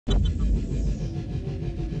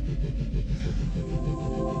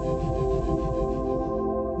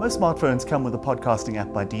Most smartphones come with a podcasting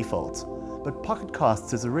app by default, but Pocket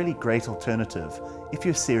Casts is a really great alternative if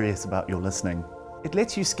you're serious about your listening. It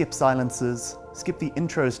lets you skip silences, skip the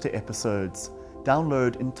intros to episodes,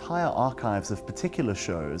 download entire archives of particular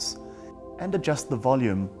shows, and adjust the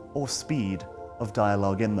volume or speed of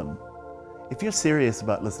dialogue in them. If you're serious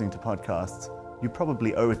about listening to podcasts, you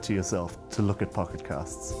probably owe it to yourself to look at Pocket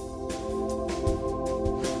Casts.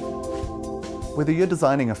 Whether you're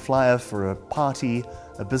designing a flyer for a party,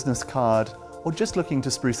 a business card, or just looking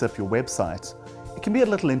to spruce up your website, it can be a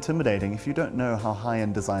little intimidating if you don't know how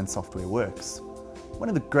high-end design software works. One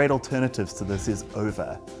of the great alternatives to this is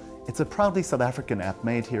Over. It's a proudly South African app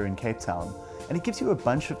made here in Cape Town, and it gives you a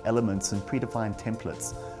bunch of elements and predefined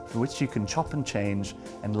templates for which you can chop and change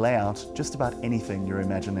and lay out just about anything your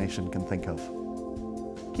imagination can think of.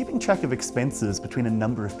 Keeping track of expenses between a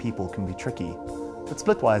number of people can be tricky, but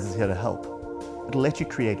Splitwise is here to help. It'll let you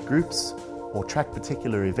create groups or track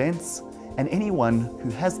particular events, and anyone who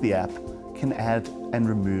has the app can add and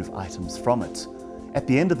remove items from it. At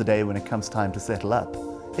the end of the day, when it comes time to settle up,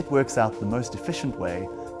 it works out the most efficient way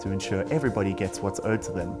to ensure everybody gets what's owed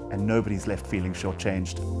to them and nobody's left feeling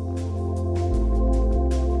shortchanged.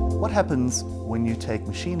 What happens when you take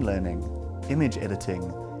machine learning, image editing,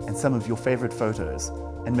 and some of your favorite photos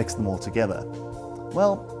and mix them all together?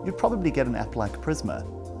 Well, you'd probably get an app like Prisma.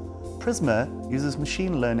 Prisma uses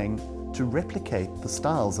machine learning to replicate the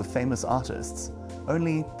styles of famous artists,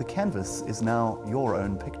 only the canvas is now your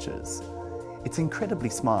own pictures. It's incredibly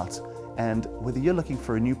smart, and whether you're looking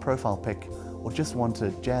for a new profile pic or just want to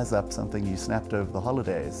jazz up something you snapped over the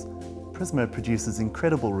holidays, Prisma produces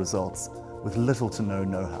incredible results with little to no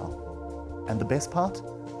know-how. And the best part?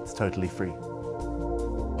 It's totally free.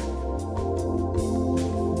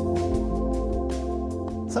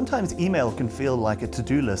 Sometimes email can feel like a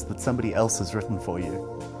to-do list that somebody else has written for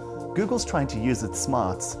you. Google's trying to use its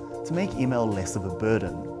smarts to make email less of a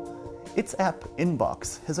burden. Its app,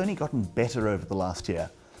 Inbox, has only gotten better over the last year,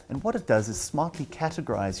 and what it does is smartly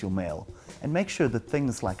categorize your mail and make sure that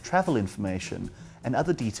things like travel information and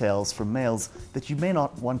other details from mails that you may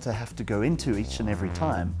not want to have to go into each and every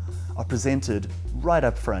time are presented right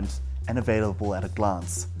up front and available at a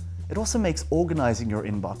glance. It also makes organizing your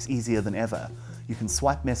inbox easier than ever. You can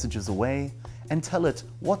swipe messages away and tell it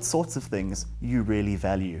what sorts of things you really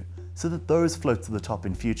value, so that those float to the top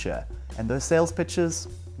in future, and those sales pitches,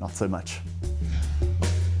 not so much.